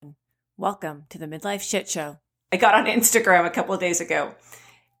Welcome to the Midlife Shit Show. I got on Instagram a couple of days ago,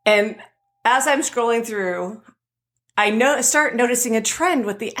 and as I'm scrolling through, I start noticing a trend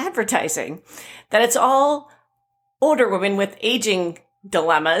with the advertising, that it's all older women with aging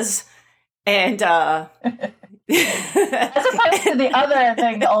dilemmas, and as opposed to the other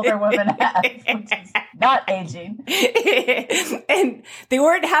thing the older women have, which is not aging. And they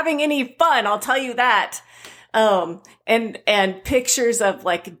weren't having any fun, I'll tell you that. And pictures of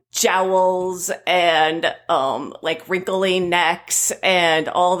like jowls and, like wrinkly necks and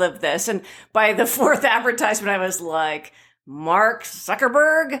all of this. And by the fourth advertisement, I was like, Mark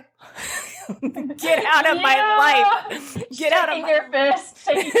Zuckerberg, get out of my life. Get out of your fist.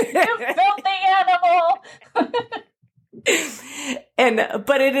 You filthy animal.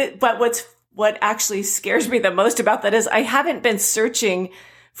 But what actually scares me the most about that is I haven't been searching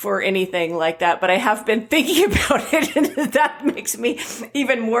for anything like that, but I have been thinking about it, and that makes me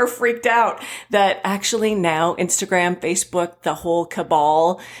even more freaked out that actually now Instagram, Facebook, the whole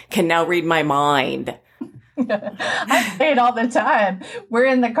cabal can now read my mind. I say it all the time. We're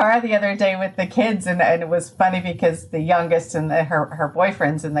in the car the other day with the kids, and it was funny because the youngest and her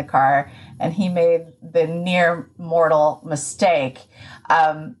boyfriend's in the car, and he made the near mortal mistake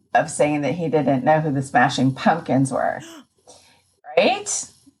of saying that he didn't know who the Smashing Pumpkins were. Right?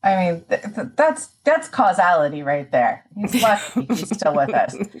 I mean, that's causality right there. He's lucky he's still with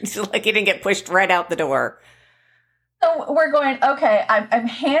us. He's like he didn't get pushed right out the door. So we're going, okay, I'm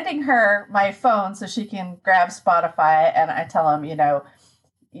handing her my phone so she can grab Spotify, and I tell him,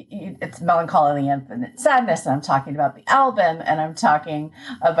 it's Melancholy and Infinite Sadness, and I'm talking about the album, and I'm talking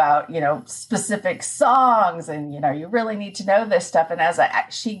about, specific songs, and, you really need to know this stuff. And as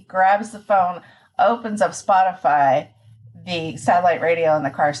she grabs the phone, opens up Spotify, the satellite radio in the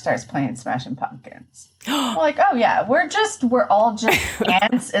car starts playing Smashing Pumpkins. I'm like, oh yeah, we're all just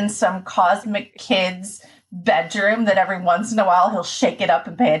ants in some cosmic kid's bedroom that every once in a while he'll shake it up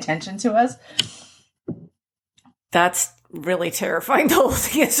and pay attention to us. That's really terrifying. The whole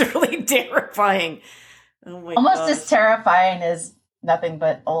thing is really terrifying. Oh my Almost gosh. as terrifying as nothing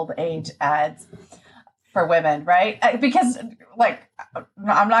but old age ads for women, right? Because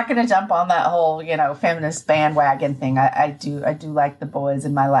I'm not going to jump on that whole, feminist bandwagon thing. I do like the boys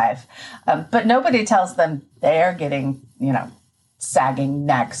in my life. But nobody tells them they're getting, sagging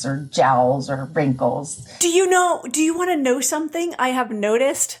necks or jowls or wrinkles. Do you want to know something I have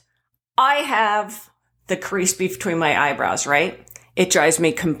noticed? I have the crease between my eyebrows, right? It drives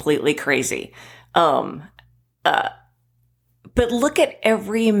me completely crazy. But look at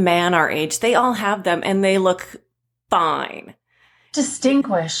every man our age. They all have them and they look fine.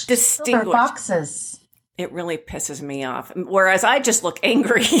 Distinguished. Silver boxes. It really pisses me off. Whereas I just look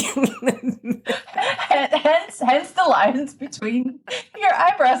angry. Hence the lines between your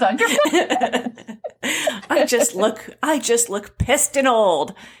eyebrows on your forehead. I just look pissed and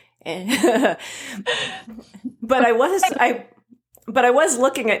old. But I was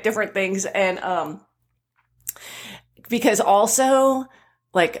looking at different things, and because also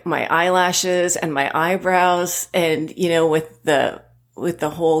like my eyelashes and my eyebrows, and with the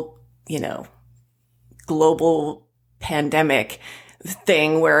whole global pandemic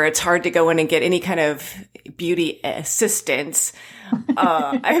thing where it's hard to go in and get any kind of beauty assistance.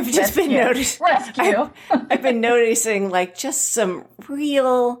 I've just been noticing. I've been noticing like just some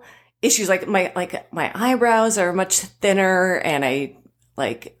real issues. Like my eyebrows are much thinner, and it's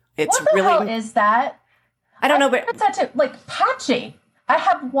what the hell is that? I don't know, but it's such patchy. I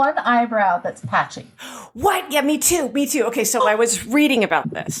have one eyebrow that's patchy. What? Yeah, me too. Okay, so I was reading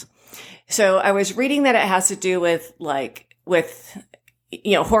about this. So I was reading that it has to do with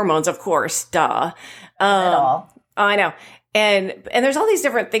hormones, of course, duh. I know. And there's all these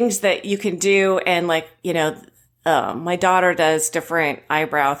different things that you can do. And my daughter does different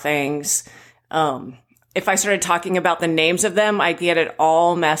eyebrow things. If I started talking about the names of them, I'd get it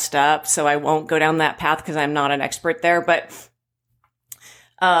all messed up. So I won't go down that path because I'm not an expert there. But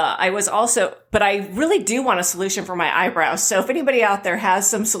I really do want a solution for my eyebrows. So if anybody out there has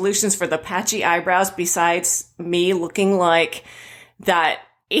some solutions for the patchy eyebrows besides me looking like that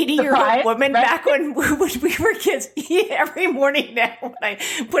 80-year-old woman back when we were kids, every morning now when I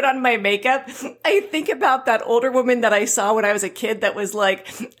put on my makeup, I think about that older woman that I saw when I was a kid that was like,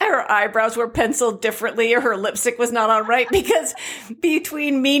 her eyebrows were penciled differently or her lipstick was not on right, because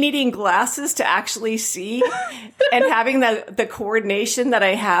between me needing glasses to actually see and having the coordination that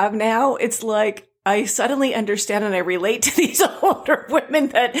I have now, it's like I suddenly understand and I relate to these older women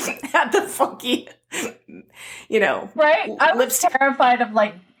that had the funky, right? I was terrified of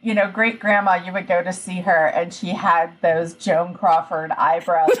great grandma, you would go to see her and she had those Joan Crawford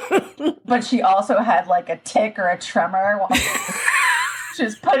eyebrows, but she also had like a tick or a tremor while she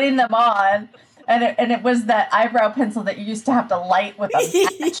was putting them on. And it was that eyebrow pencil that you used to have to light with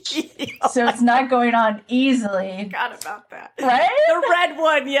a match. So it's not going on easily. I forgot about that. Right? The red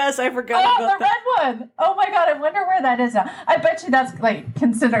one. Yes, I forgot about that. Oh, the red one. Oh my God. I wonder where that is now. I bet you that's like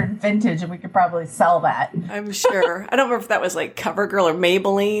considered vintage and we could probably sell that. I'm sure. I don't remember if that was like CoverGirl or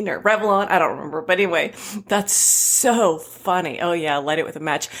Maybelline or Revlon. I don't remember. But anyway, that's so funny. Oh yeah, light it with a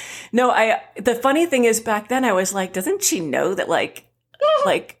match. No, the funny thing is back then I was like, doesn't she know that like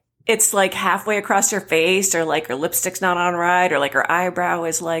it's like halfway across her face, or like her lipstick's not on right, or like her eyebrow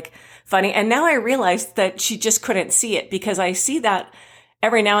is like funny. And now I realize that she just couldn't see it, because I see that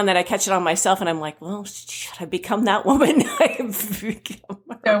every now and then I catch it on myself and I'm like, well, should I become that woman?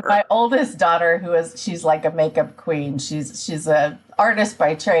 So my oldest daughter, she's like a makeup queen. She's a artist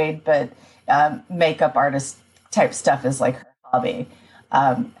by trade, but makeup artist type stuff is like her hobby.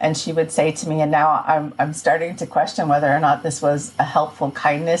 And she would say to me, and now I'm starting to question whether or not this was a helpful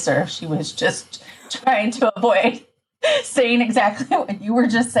kindness or if she was just trying to avoid saying exactly what you were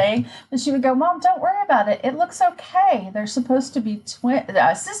just saying. But she would go, Mom, don't worry about it. It looks okay. They're supposed to be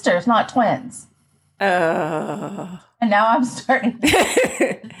sisters, not twins. And now I'm starting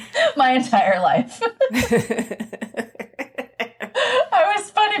my entire life. I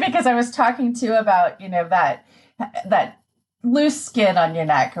was funny because I was talking to you about, that loose skin on your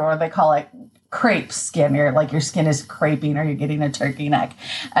neck, or they call it crepe skin, or like your skin is creping or you're getting a turkey neck.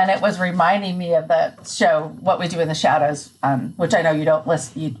 And it was reminding me of the show What We Do in the Shadows, which I know you don't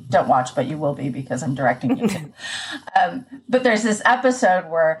watch, but you will be because I'm directing you to. But there's this episode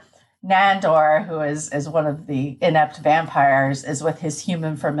where Nandor, who is one of the inept vampires, is with his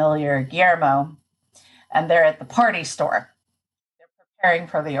human familiar Guillermo, and they're at the party store. They're preparing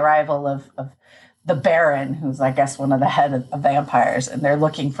for the arrival of the Baron, who's, I guess, one of the head of vampires, and they're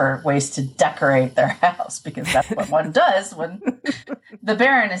looking for ways to decorate their house, because that's what one does when the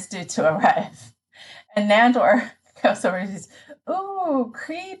Baron is due to arrive. And Nandor goes over and says, ooh,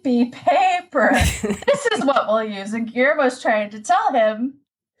 creepy paper. This is what we'll use. And Guillermo's trying to tell him,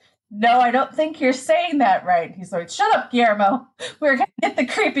 no, I don't think you're saying that right. He's like, shut up, Guillermo. We're going to get the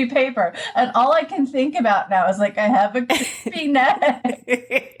creepy paper. And all I can think about now is like, I have a creepy neck.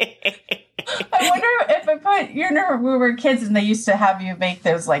 I wonder if I put, when we were kids and they used to have you make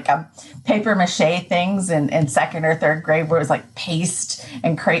those like paper mache things in second or third grade where it was like paste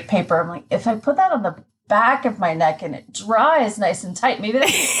and crepe paper. I'm like, if I put that on the back of my neck and it dries nice and tight, maybe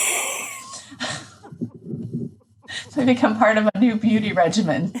to become part of a new beauty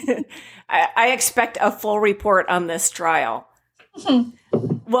regimen. I expect a full report on this trial.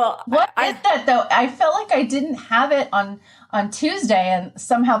 Well, what is that though? I felt like I didn't have it on Tuesday, and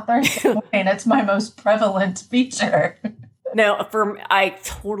somehow Thursday morning it's my most prevalent feature. No, I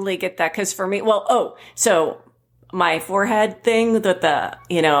totally get that, because for me, so my forehead thing that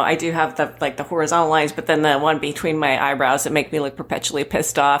I do have the horizontal lines, but then the one between my eyebrows that make me look perpetually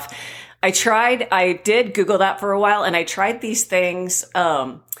pissed off. I did Google that for a while, and I tried these things.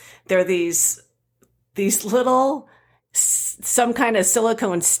 They're these little, some kind of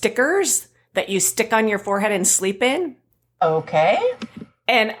silicone stickers that you stick on your forehead and sleep in. Okay.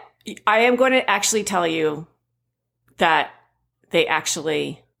 And I am going to actually tell you that they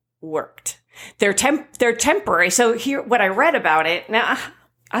actually worked. They're temporary. So here, what I read about it, now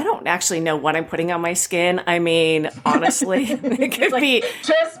I don't actually know what I'm putting on my skin. I mean, honestly, it could be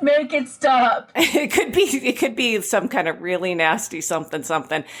just make it stop. It could be some kind of really nasty something.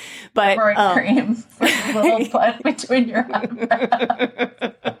 But cream for a little butt between your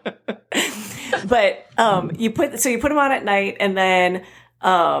eyebrows. But you put them on at night, and then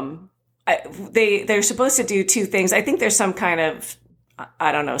they're supposed to do two things. I think there's some kind of,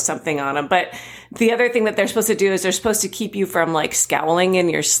 I don't know, something on them. But the other thing that they're supposed to do is they're supposed to keep you from like scowling in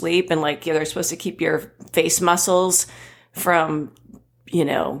your sleep, and like they're supposed to keep your face muscles from,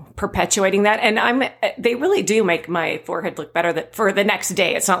 perpetuating that. And they really do make my forehead look better for the next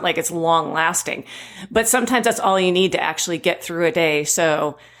day. It's not like it's long lasting, but sometimes that's all you need to actually get through a day.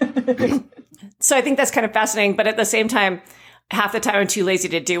 So, so I think that's kind of fascinating, but at the same time, half the time I'm too lazy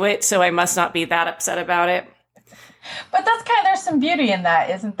to do it. So I must not be that upset about it. But there's some beauty in that,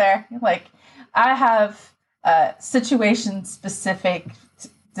 isn't there? Like, I have situation specific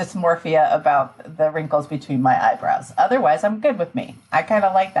dysmorphia about the wrinkles between my eyebrows. Otherwise, I'm good with me. I kind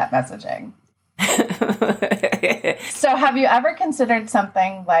of like that messaging. So have you ever considered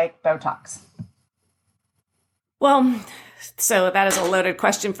something like Botox? Well, so that is a loaded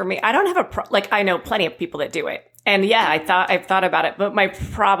question for me. I don't have I know plenty of people that do it. And yeah, I've thought about it, but my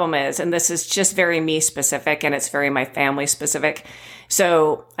problem is, and this is just very me specific and it's very my family specific.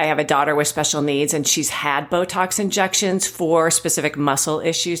 So I have a daughter with special needs and she's had Botox injections for specific muscle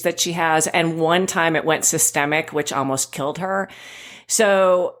issues that she has. And one time it went systemic, which almost killed her.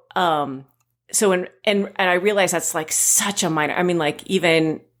 So, and I realized that's like such a minor, I mean, like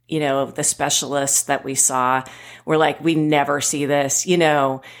even, the specialists that we saw were like, we never see this,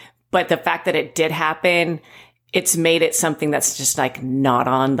 but the fact that it did happen, it's made it something that's just like not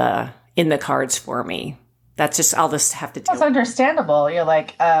in the cards for me. That's just, I'll just have to do. That's understandable. You're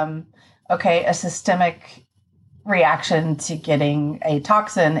like, okay, a systemic reaction to getting a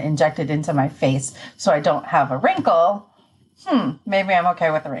toxin injected into my face so I don't have a wrinkle. Maybe I'm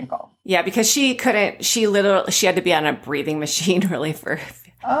okay with a wrinkle. Yeah, because she had to be on a breathing machine really for,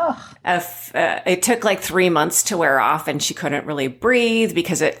 it took like 3 months to wear off and she couldn't really breathe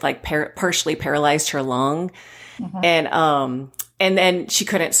because it like partially paralyzed her lung. Mm-hmm. And then she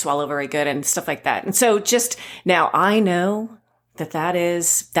couldn't swallow very good and stuff like that. And so just now I know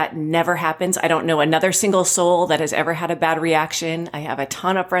that never happens. I don't know another single soul that has ever had a bad reaction. I have a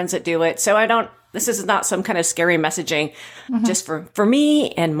ton of friends that do it. So this is not some kind of scary messaging just for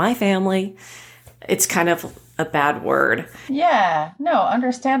me and my family. It's kind of a bad word. Yeah, no,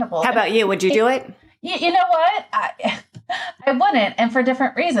 understandable. How about you? Would you do it? You know what? I wouldn't. And for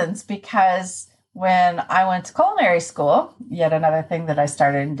different reasons, because when I went to culinary school, yet another thing that I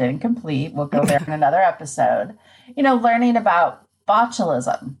started and didn't complete, we'll go there in another episode, learning about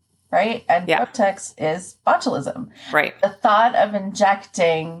botulism, right? And Botox is botulism. Right. The thought of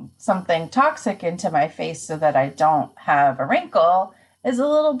injecting something toxic into my face so that I don't have a wrinkle is a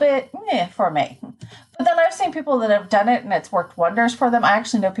little bit for me. But then I've seen people that have done it and it's worked wonders for them. I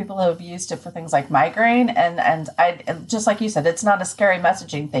actually know people who have used it for things like migraine. And I just like you said, it's not a scary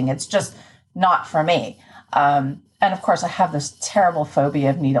messaging thing. It's just not for me. And of course, I have this terrible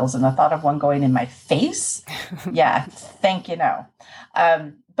phobia of needles and the thought of one going in my face. Yeah, thank you, no.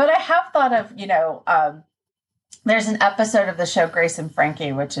 But I have thought of, there's an episode of the show Grace and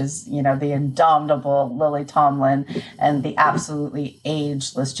Frankie, which is, the indomitable Lily Tomlin and the absolutely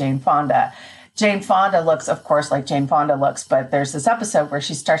ageless Jane Fonda. Jane Fonda looks, of course, like Jane Fonda looks, but there's this episode where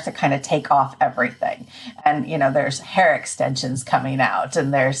she starts to kind of take off everything. And, there's hair extensions coming out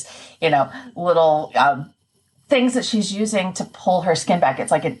and there's, little things that she's using to pull her skin back.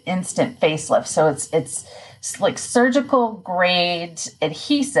 It's like an instant facelift. So it's like surgical grade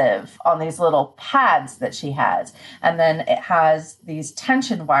adhesive on these little pads that she has. And then it has these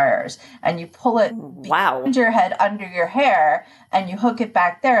tension wires and you pull it behind your head under your hair and you hook it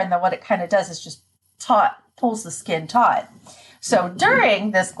back there. And then what it kind of does is just pulls the skin taut. So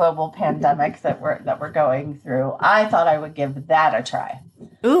during this global pandemic that we're going through, I thought I would give that a try.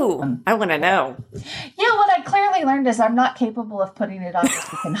 Ooh, I want to know. Yeah, what I clearly learned is I'm not capable of putting it on so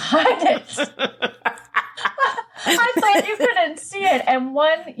you can hide it. I thought you couldn't see it. And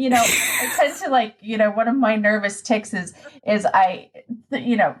one, I tend to one of my nervous tics is I,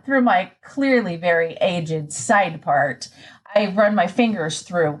 through my clearly very aged side part, I run my fingers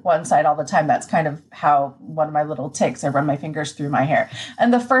through one side all the time. That's kind of how one of my little tics, I run my fingers through my hair.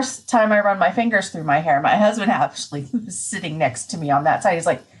 And the first time I run my fingers through my hair, my husband actually was sitting next to me on that side. He's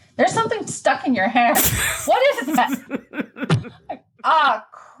like, there's something stuck in your hair. What is that?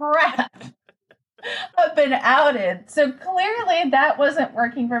 Crap. I've been outed. So clearly that wasn't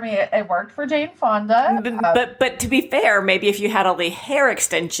working for me. It worked for Jane Fonda. But to be fair, maybe if you had all the hair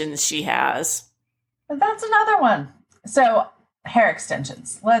extensions she has. That's another one. So hair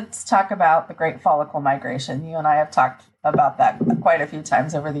extensions. Let's talk about the great follicle migration. You and I have talked about that quite a few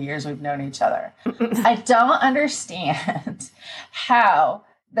times over the years we've known each other. I don't understand how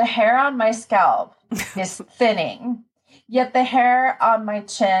the hair on my scalp is thinning, yet the hair on my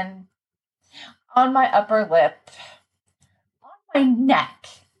chin, on my upper lip, on my neck.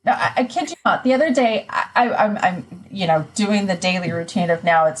 No, I kid you not. The other day, I'm doing the daily routine of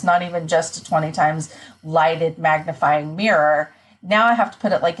now it's not even just a 20 times lighted magnifying mirror. Now I have to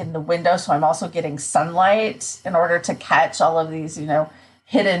put it like in the window, so I'm also getting sunlight in order to catch all of these,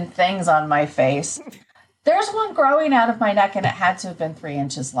 hidden things on my face. There's one growing out of my neck, and it had to have been 3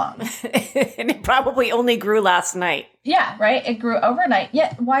 inches long. And it probably only grew last night. Yeah, right? It grew overnight.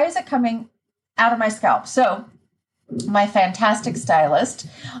 Yet, why is it coming out of my scalp? So my fantastic stylist,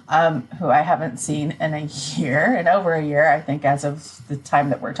 who I haven't seen in over a year, I think, as of the time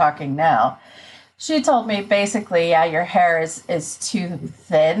that we're talking now, she told me basically, yeah, your hair is too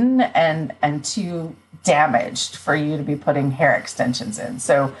thin and too damaged for you to be putting hair extensions in.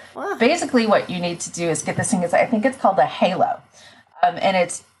 So basically what you need to do is get this thing, I think it's called a halo. And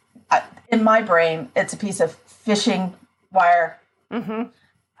it's in my brain, it's a piece of fishing wire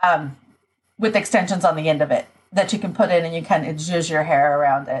with extensions on the end of it that you can put in and you kind of zhuzh your hair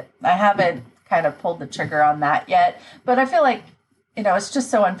around it. I haven't kind of pulled the trigger on that yet, but I feel like, it's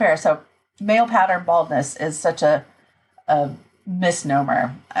just so unfair. So male pattern baldness is such a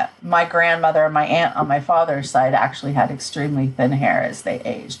misnomer. My grandmother and my aunt on my father's side actually had extremely thin hair as they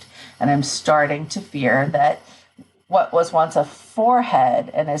aged. And I'm starting to fear that what was once a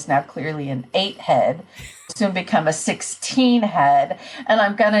 4-head and is now clearly an 8-head will soon become a 16-head. And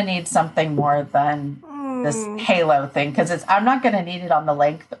I'm going to need something more than this halo thing, because I'm not going to need it on the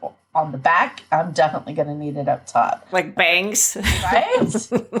length on the back. I'm definitely going to need it up top. Like bangs. Right?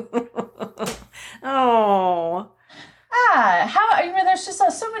 Oh. There's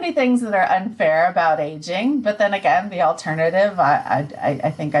just so many things that are unfair about aging. But then again, the alternative,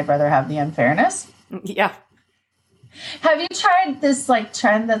 I think I'd rather have the unfairness. Yeah. Have you tried this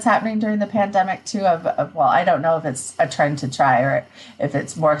trend that's happening during the pandemic too? Well, I don't know if it's a trend to try or if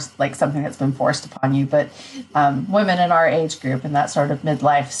it's more like something that's been forced upon you, but women in our age group in that sort of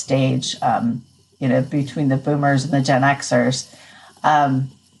midlife stage, between the boomers and the Gen Xers,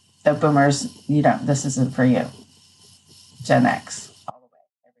 the boomers, this isn't for you. Gen X all the way,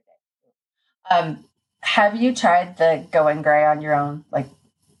 every day. Have you tried the going gray on your own?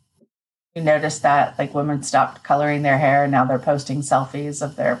 You noticed that women stopped coloring their hair and now they're posting selfies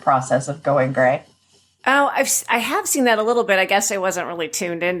of their process of going gray. Oh, I have seen that a little bit. I guess I wasn't really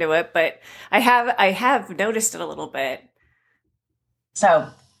tuned into it, but I have noticed it a little bit. So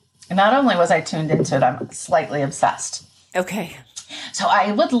not only was I tuned into it, I'm slightly obsessed. Okay. So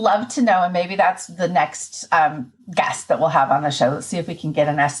I would love to know, and maybe that's the next guest that we'll have on the show. Let's see if we can get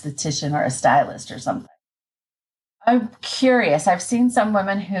an esthetician or a stylist or something. I'm curious. I've seen some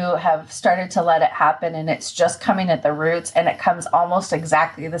women who have started to let it happen and it's just coming at the roots, and it comes almost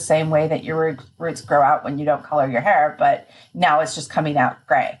exactly the same way that your roots grow out when you don't color your hair, but now it's just coming out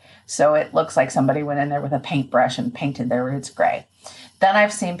gray. So it looks like somebody went in there with a paintbrush and painted their roots gray. Then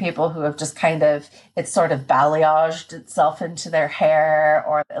I've seen people who have just it's sort of balayaged itself into their hair,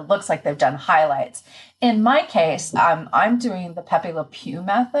 or it looks like they've done highlights. In my case, I'm doing the Pepe Le Pew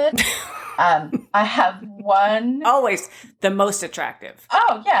method. I have one. Always the most attractive.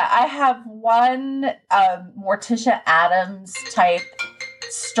 Oh, yeah. I have one Morticia Addams type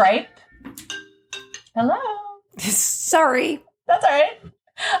stripe. Hello. Sorry. That's all right.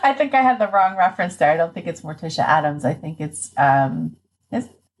 I think I had the wrong reference there. I don't think it's Morticia Addams. I think it's,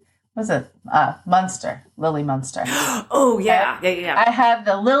 Munster, Lily Munster. Oh, yeah. Yeah. I have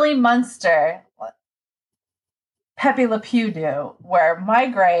the Lily Munster Pepe Le Pew do, where my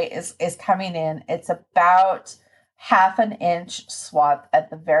gray is coming in. It's about 1/2 inch swath at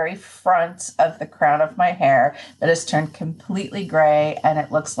the very front of the crown of my hair that has turned completely gray, and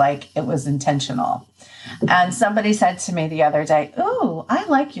it looks like it was intentional. And somebody said to me the other day, "Ooh, I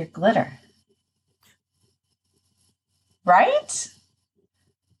like your glitter." Right?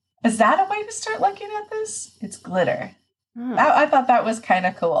 Is that a way to start looking at this? It's glitter. I thought that was kind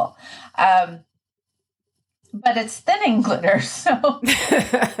of cool. But it's thinning glitter, so you can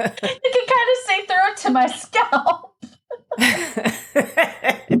kind of see through it to my scalp.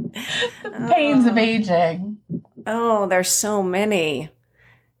 The pains of aging. Oh, there's so many.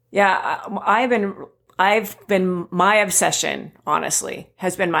 Yeah, I've been my obsession, honestly,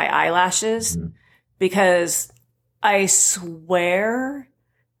 has been my eyelashes, because I swear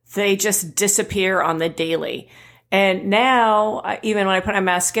they just disappear on the daily. And now, even when I put on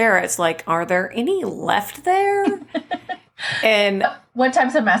mascara, it's like, are there any left there? And what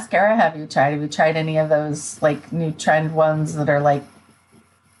types of mascara have you tried? Have you tried any of those new trend ones that are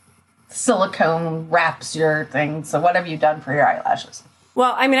silicone wraps your thing? So what have you done for your eyelashes?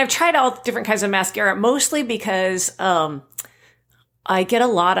 Well, I've tried all different kinds of mascara, mostly because I get a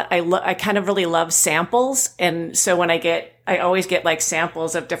lot of, I kind of really love samples. And so when I always get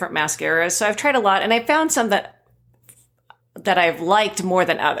samples of different mascaras. So I've tried a lot, and I found some that I've liked more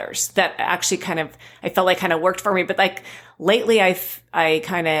than others that actually I felt like kind of worked for me. But lately I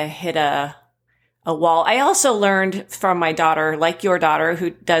kind of hit a wall. I also learned from my daughter, like your daughter, who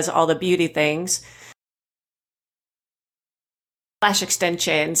does all the beauty things, lash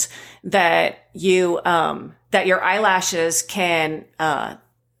extensions, that that your eyelashes can,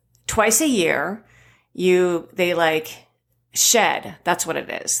 twice a year, they shed. That's what it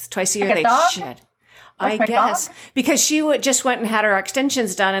is. Twice a year they shed. I guess because she just went and had her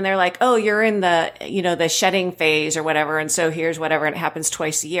extensions done, and they're like, "Oh, you're in the, the shedding phase or whatever." And so here's whatever. And it happens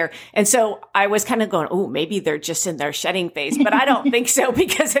twice a year. And so I was kind of going, "Oh, maybe they're just in their shedding phase," but I don't think so,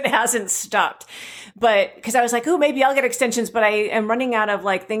 because it hasn't stopped. but because I was like, oh, maybe I'll get extensions, but I am running out of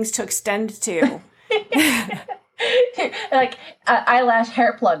like things to extend to. Like eyelash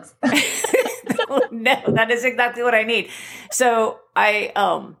hair plugs. No, that is exactly what I need. So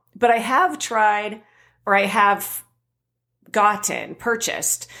but I have tried, or I have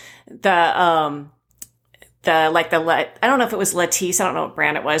purchased I don't know if it was Latisse, I don't know what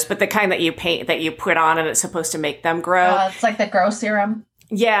brand it was, but the kind that you paint, that you put on and it's supposed to make them grow. It's like the grow serum.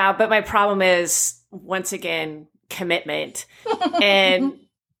 Yeah, but my problem is, once again, commitment. And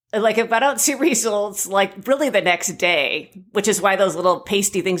like, if I don't see results, like really the next day, which is why those little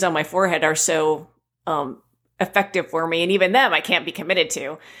pasty things on my forehead are so effective for me. And even them, I can't be committed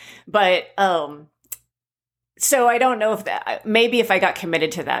to. But so I don't know if maybe if I got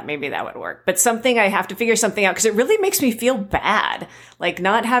committed to that, maybe that would work. But I have to figure something out, because it really makes me feel bad. Like,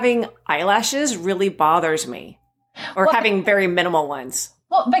 not having eyelashes really bothers me, or having very minimal ones.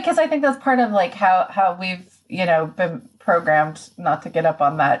 Well, because I think that's part of like how we've, been programmed, not to get up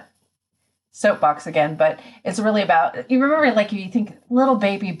on that soapbox again, but it's really about, you remember, like, you think little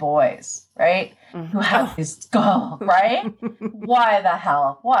baby boys, right? Mm-hmm. Who have these skull, right? Why the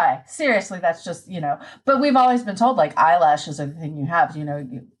hell? Why? Seriously, that's just, but we've always been told, like, eyelashes are the thing you have,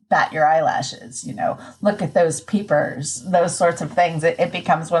 you bat your eyelashes, look at those peepers, those sorts of things. It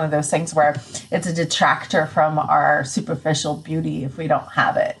becomes one of those things where it's a detractor from our superficial beauty if we don't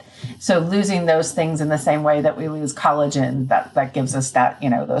have it. So losing those things in the same way that we lose collagen, that gives us that,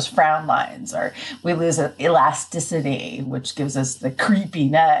 those frown lines, or we lose elasticity, which gives us the creepy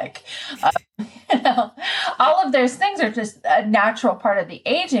neck. All of those things are just a natural part of the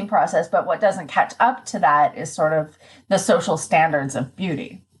aging process. But what doesn't catch up to that is sort of the social standards of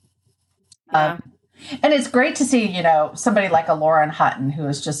beauty. Yeah. And it's great to see, somebody like a Lauren Hutton, who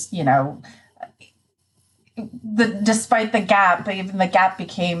is just, despite the gap, even the gap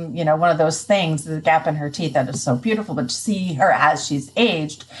became, one of those things, the gap in her teeth, that is so beautiful. But to see her as she's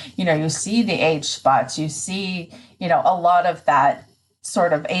aged, you see the age spots, you see, a lot of that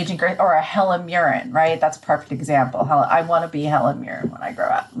sort of aging, or a Helen Mirren, right? That's a perfect example. I want to be Helen Mirren when I grow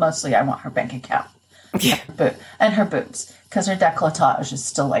up. Mostly I want her bank account. Yeah. And her boobs, because her décolletage is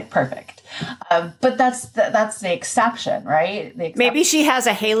still like perfect. But that's the exception, right? Maybe she has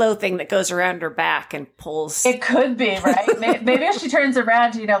a halo thing that goes around her back and pulls. It could be, right? Maybe if she turns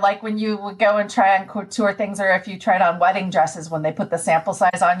around, like when you would go and try on couture things, or if you tried on wedding dresses, when they put the sample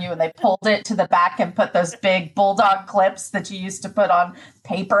size on you and they pulled it to the back and put those big bulldog clips that you used to put on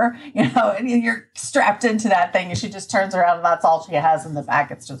paper, and you're strapped into that thing, and she just turns around and that's all she has in the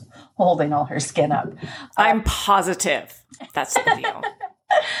back. It's just holding all her skin up. I'm positive that's the deal.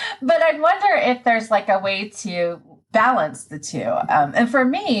 But I wonder if there's like a way to balance the two. And for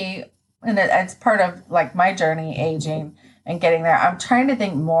me, and it's part of like my journey aging and getting there, I'm trying to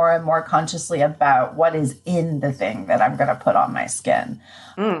think more and more consciously about what is in the thing that I'm going to put on my skin.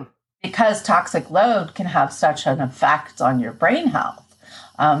 Because toxic load can have such an effect on your brain health.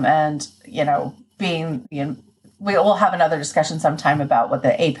 And, we will have another discussion sometime about what the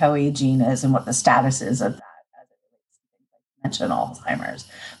ApoE gene is and what the status is of that. Mention Alzheimer's.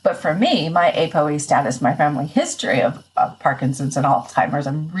 But for me, my ApoE status, my family history of Parkinson's and Alzheimer's,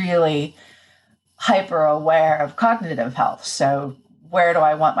 I'm really hyper aware of cognitive health. So where do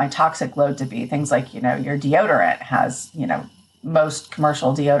I want my toxic load to be? Things like, your deodorant has, most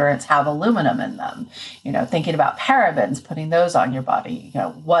commercial deodorants have aluminum in them. Thinking about parabens, putting those on your body,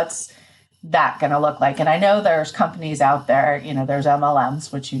 what's that going to look like? And I know there's companies out there, there's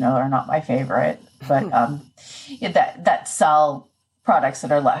MLMs, which, are not my favorite, but that sell products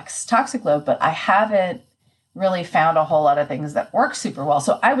that are less toxic load, but I haven't really found a whole lot of things that work super well.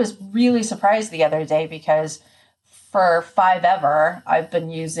 So I was really surprised the other day, because for 5-ever, I've been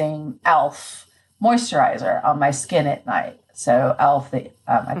using e.l.f. moisturizer on my skin at night. So e.l.f.,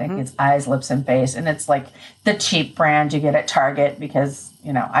 I think it's eyes, lips, and face. And it's like the cheap brand you get at Target, because,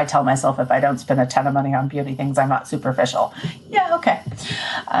 I tell myself if I don't spend a ton of money on beauty things, I'm not superficial. Yeah, okay.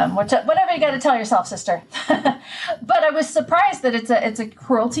 Whatever you got to tell yourself, sister. But I was surprised that it's a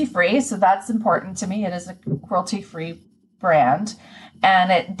cruelty-free. So that's important to me. It is a cruelty-free brand.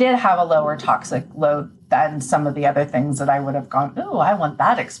 And it did have a lower toxic load than some of the other things that I would have gone, oh, I want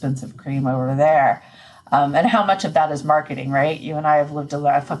that expensive cream over there. And how much of that is marketing, right? You and I have lived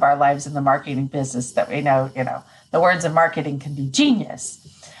enough of our lives in the marketing business that we know, the words of marketing can be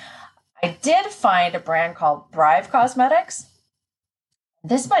genius. I did find a brand called Thrive Cosmetics.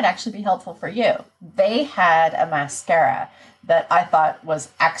 This might actually be helpful for you. They had a mascara that I thought was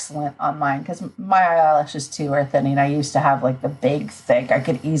excellent on mine, because my eyelashes too are thinning. I used to have like the big, thick, I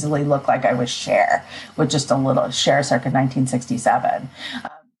could easily look like I was Cher with just a little Cher circa 1967.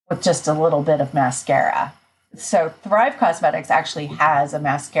 with just a little bit of mascara. So Thrive Cosmetics actually has a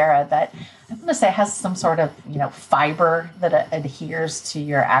mascara that I'm going to say has some sort of, fiber that adheres to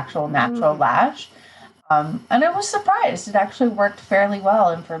your actual natural lash. And I was surprised. It actually worked fairly well.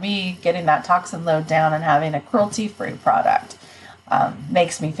 And for me, getting that toxin load down and having a cruelty-free product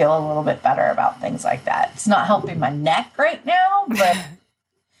makes me feel a little bit better about things like that. It's not helping my neck right now, but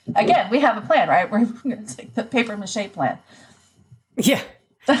again, we have a plan, right? We're going to take the paper mache plan. Yeah.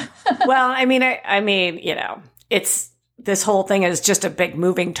 Well, I mean, it's this whole thing is just a big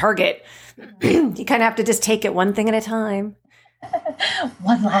moving target. You kind of have to just take it one thing at a time.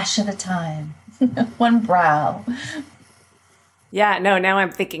 One lash at a time. One brow. Yeah, no, now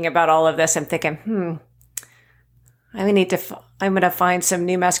I'm thinking about all of this. I'm thinking, I'm going to find some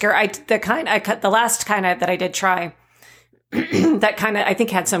new mascara. The last kind of that I did try, that kind of, I think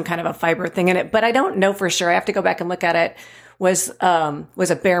had some kind of a fiber thing in it, but I don't know for sure. I have to go back and look at it. Was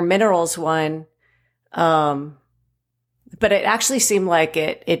a Bare Minerals one. But it actually seemed like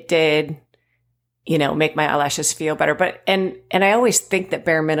it did, make my eyelashes feel better. But, and I always think that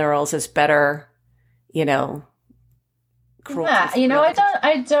Bare Minerals is better, cruelty-free. Yeah,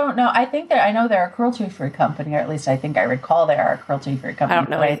 I don't know. I know they're a cruelty-free company, or at least I think I recall they are a cruelty-free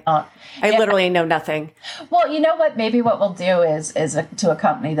company. I don't know. I literally know nothing. Well, you know what? Maybe what we'll do is to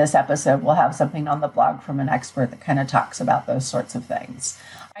accompany this episode, we'll have something on the blog from an expert that kind of talks about those sorts of things.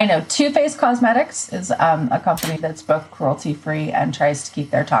 I know Too Faced Cosmetics is a company that's both cruelty-free and tries to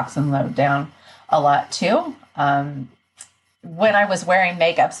keep their toxin load down a lot too. When I was wearing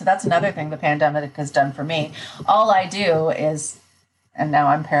makeup, so that's another thing the pandemic has done for me. All I do is, and now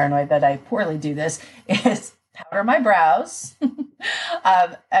I'm paranoid that I poorly do this, is powder my brows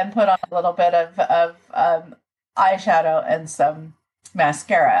and put on a little bit of eyeshadow and some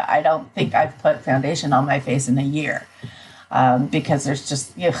mascara. I don't think I've put foundation on my face in a year because there's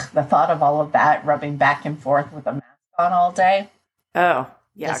just the thought of all of that rubbing back and forth with a mask on all day. Oh,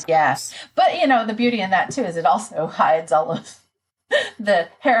 yeah. Yes. But, the beauty in that, too, is it also hides all of the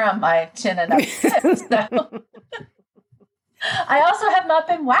hair on my chin and up. So I also have not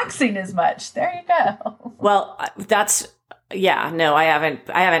been waxing as much. There you go. Well, no, I haven't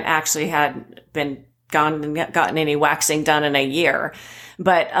actually gotten any waxing done in a year.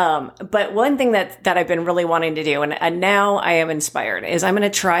 But one thing that I've been really wanting to do, and now I am inspired, is I'm going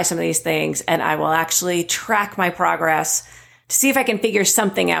to try some of these things and I will actually track my progress to see if I can figure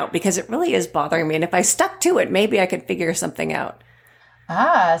something out, because it really is bothering me. And if I stuck to it, maybe I could figure something out.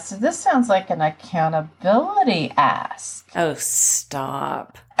 So this sounds like an accountability ask. Oh,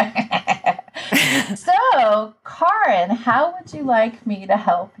 stop. So, Karin, how would you like me to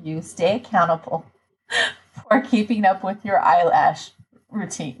help you stay accountable for keeping up with your eyelash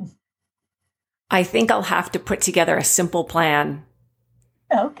routine? I think I'll have to put together a simple plan.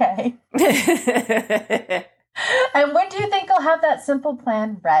 Okay. And when do you think I'll have that simple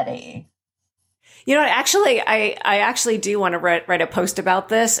plan ready? Actually, I actually do want to write a post about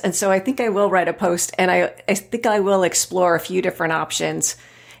this. And so I think I will write a post, and I think I will explore a few different options,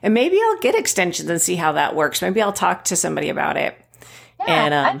 and maybe I'll get extensions and see how that works. Maybe I'll talk to somebody about it. Yeah,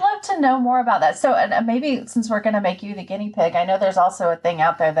 and I'd love to know more about that. So, and maybe since we're going to make you the guinea pig, I know there's also a thing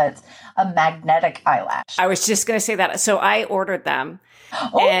out there that's a magnetic eyelash. I was just going to say that. So I ordered them,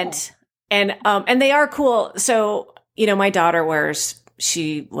 Oh. and they are cool. So, my daughter wears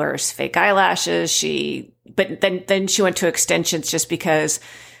fake eyelashes. But then she went to extensions just because,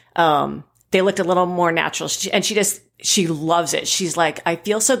 they looked a little more natural. She loves it. She's like, I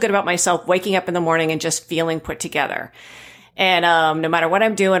feel so good about myself waking up in the morning and just feeling put together. And, no matter what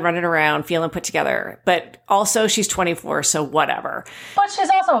I'm doing, running around, feeling put together. But also she's 24, so whatever. But she's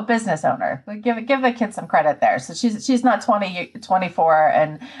also a business owner. Give the kid some credit there. So she's not 24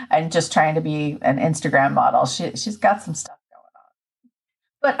 and just trying to be an Instagram model. She's got some stuff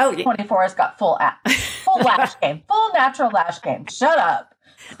going on. But 24 has got full lash game, full natural lash game. Shut up.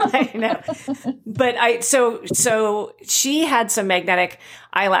 I know. But so she had some magnetic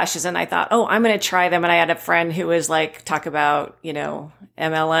eyelashes, and I thought, I'm going to try them. And I had a friend who was like, talk about,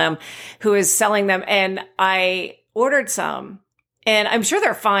 MLM, who is selling them. And I ordered some, and I'm sure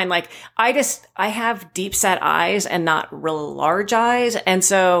they're fine. Like I have deep set eyes and not real large eyes. And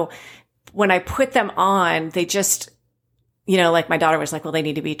so when I put them on, they just, like my daughter was like, well, they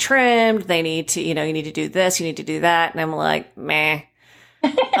need to be trimmed. They need to, you need to do this, you need to do that. And I'm like, meh.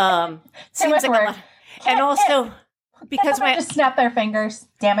 Seems like a lot. And also because just snap their fingers.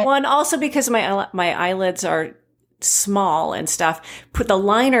 Damn it. Well, and also because my eyelids are small and stuff. The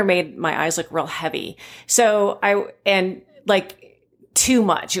liner made my eyes look real heavy. So too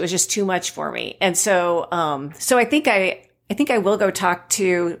much. It was just too much for me. And so, so I think I think I will go talk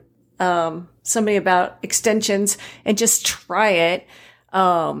to somebody about extensions and just try it.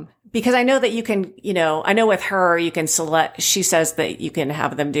 Because I know that you can, I know with her, you can select, she says that you can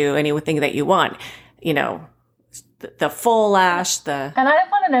have them do anything that you want, the full lash, And I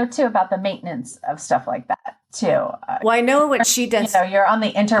want to know too about the maintenance of stuff like that too. Well, I know what she does. You're on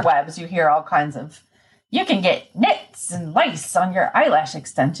the interwebs, you hear all kinds of, you can get nits and lice on your eyelash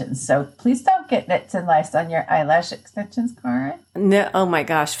extensions. So please don't get nits and lice on your eyelash extensions, Karin. No, oh my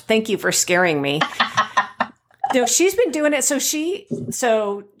gosh. Thank you for scaring me. No, she's been doing it. So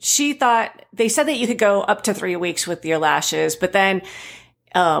she thought, they said that you could go up to 3 weeks with your lashes, but then,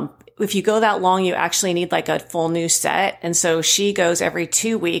 if you go that long, you actually need like a full new set. And so she goes every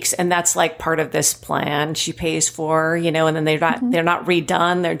 2 weeks, and that's like part of this plan she pays for, and then they're not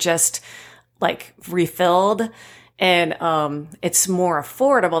redone. They're just like refilled, and, it's more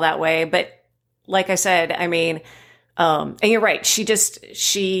affordable that way. But like I said, I mean, and you're right. She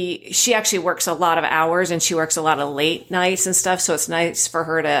actually works a lot of hours, and she works a lot of late nights and stuff. So it's nice for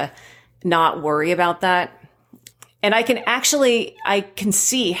her to not worry about that. And I can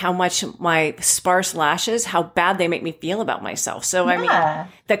see how much my sparse lashes, how bad they make me feel about myself. So, yeah.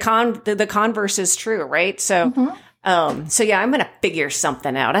 I mean, the converse is true, right? So, so yeah, I'm going to figure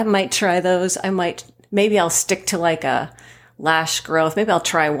something out. I might try those. Maybe I'll stick to like a lash growth. Maybe I'll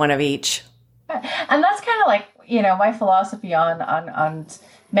try one of each. And that's kind of like, my philosophy on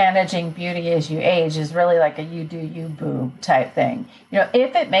managing beauty as you age is really like a you do you boo type thing.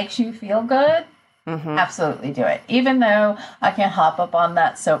 If it makes you feel good, absolutely do it. Even though I can hop up on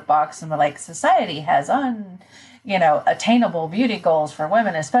that soapbox and be like, society has attainable beauty goals for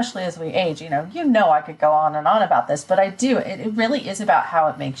women, especially as we age. I could go on and on about this, but I do. It really is about how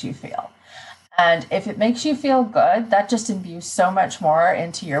it makes you feel. And if it makes you feel good, that just imbues so much more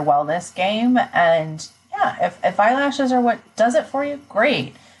into your wellness game. And yeah, if eyelashes are what does it for you,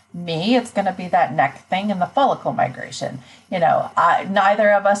 great. Me, it's going to be that neck thing and the follicle migration.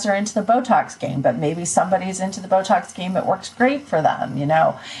 Neither of us are into the Botox game, but maybe somebody's into the Botox game. It works great for them.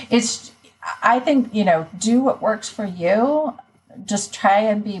 I think, do what works for you. Just try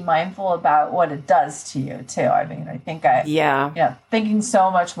and be mindful about what it does to you too. I mean, I think thinking so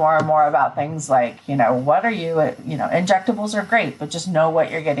much more and more about things like, what are you, injectables are great, but just know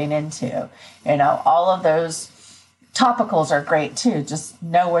what you're getting into. All of those topicals are great too. Just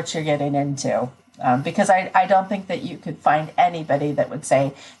know what you're getting into. Because I don't think that you could find anybody that would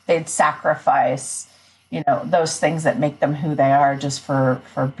say they'd sacrifice, those things that make them who they are just for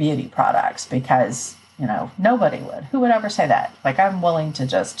beauty products, because, nobody would. Who would ever say that? Like, I'm willing to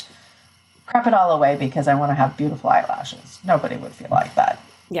just crap it all away because I want to have beautiful eyelashes. Nobody would feel like that.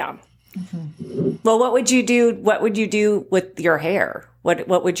 Yeah. Well, what would you do? What would you do with your hair? What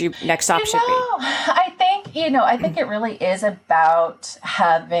would your next option be? I think it really is about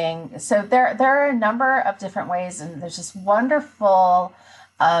having, so there are a number of different ways, and there's this wonderful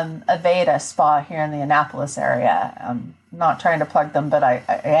Aveda spa here in the Annapolis area. I'm not trying to plug them, but I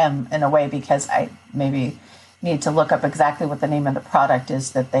am in a way, because I maybe need to look up exactly what the name of the product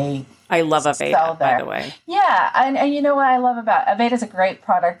is that they I love Aveda, by the way. Yeah, and you know what I love about Aveda is a great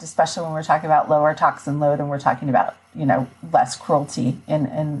product, especially when we're talking about lower toxin load and we're talking about, less cruelty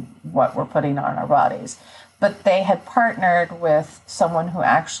in what we're putting on our bodies. But they had partnered with someone who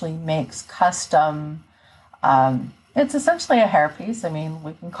actually makes custom, it's essentially a hairpiece. I mean,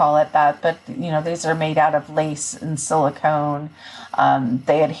 we can call it that, but, these are made out of lace and silicone.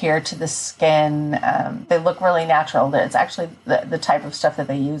 They adhere to the skin. They look really natural. It's actually the type of stuff that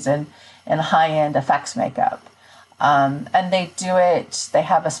they use in high-end effects makeup. And they do it, they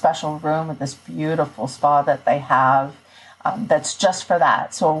have a special room at this beautiful spa that they have. That's just for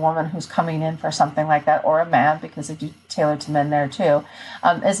that. So a woman who's coming in for something like that, or a man, because they do tailor to men there too,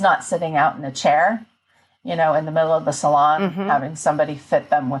 is not sitting out in a chair, in the middle of the salon, having somebody fit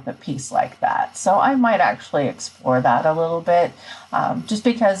them with a piece like that. So I might actually explore that a little bit, just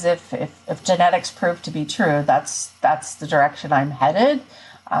because if genetics prove to be true, that's the direction I'm headed.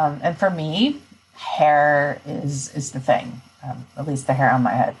 And for me, hair is the thing, at least the hair on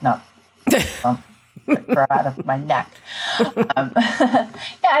my head, not grow out of my neck.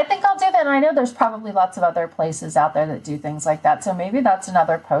 I think I'll do that. And I know there's probably lots of other places out there that do things like that. So maybe that's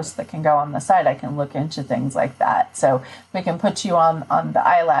another post that can go on the site. I can look into things like that. So we can put you on the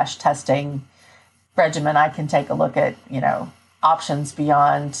eyelash testing regimen. I can take a look at, options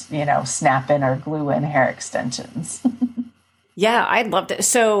beyond, snap-in or glue-in hair extensions. Yeah, I'd love to.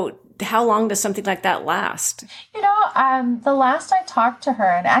 So how long does something like that last? The last I talked to her,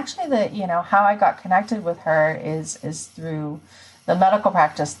 and actually how I got connected with her is through the medical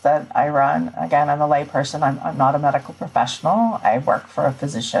practice that I run, again, I'm a layperson. I'm not a medical professional. I work for a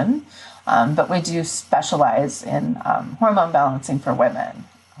physician, but we do specialize in hormone balancing for women.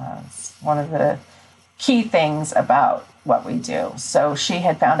 It's one of the key things about what we do. So she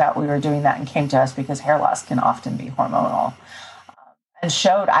had found out we were doing that and came to us because hair loss can often be hormonal, and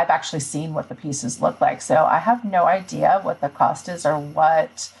showed, I've actually seen what the pieces look like. So I have no idea what the cost is or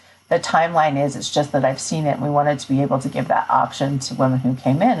what the timeline is. It's just that I've seen it and we wanted to be able to give that option to women who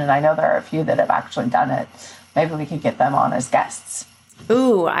came in. And I know there are a few that have actually done it. Maybe we could get them on as guests.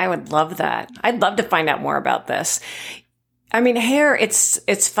 Ooh, I would love that. I'd love to find out more about this. I mean, hair,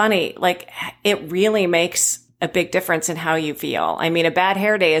 it's funny. Like, it really makes a big difference in how you feel. I mean, a bad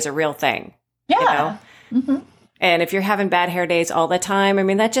hair day is a real thing. Yeah. You know? Mm-hmm. And if you're having bad hair days all the time, I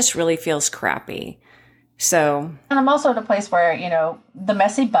mean, that just really feels crappy. So. And I'm also at a place where, the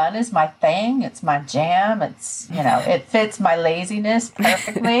messy bun is my thing. It's my jam. It's, it fits my laziness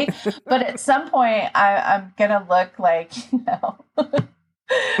perfectly. But at some point, I'm going to look like,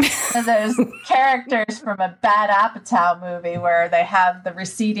 those characters from a Bad Apatow movie where they have the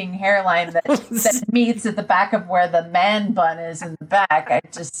receding hairline that meets at the back of where the man bun is in the back.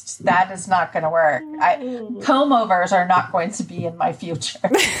 That is not going to work. Comb overs are not going to be in my future.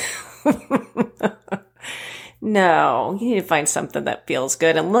 No, you need to find something that feels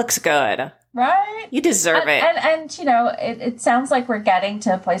good and looks good. Right? You deserve it. And it sounds like we're getting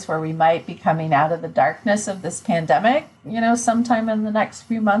to a place where we might be coming out of the darkness of this pandemic, sometime in the next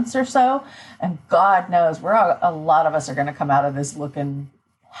few months or so. And God knows, a lot of us are going to come out of this looking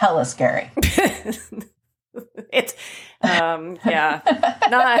hella scary. It's,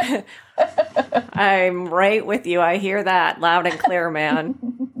 yeah. I'm right with you. I hear that loud and clear, man.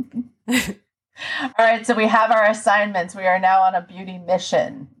 All right, so we have our assignments. We are now on a beauty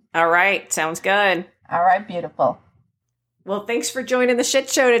mission. All right, sounds good. All right, beautiful. Well, thanks for joining the shit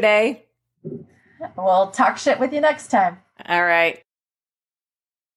show today. We'll talk shit with you next time. All right.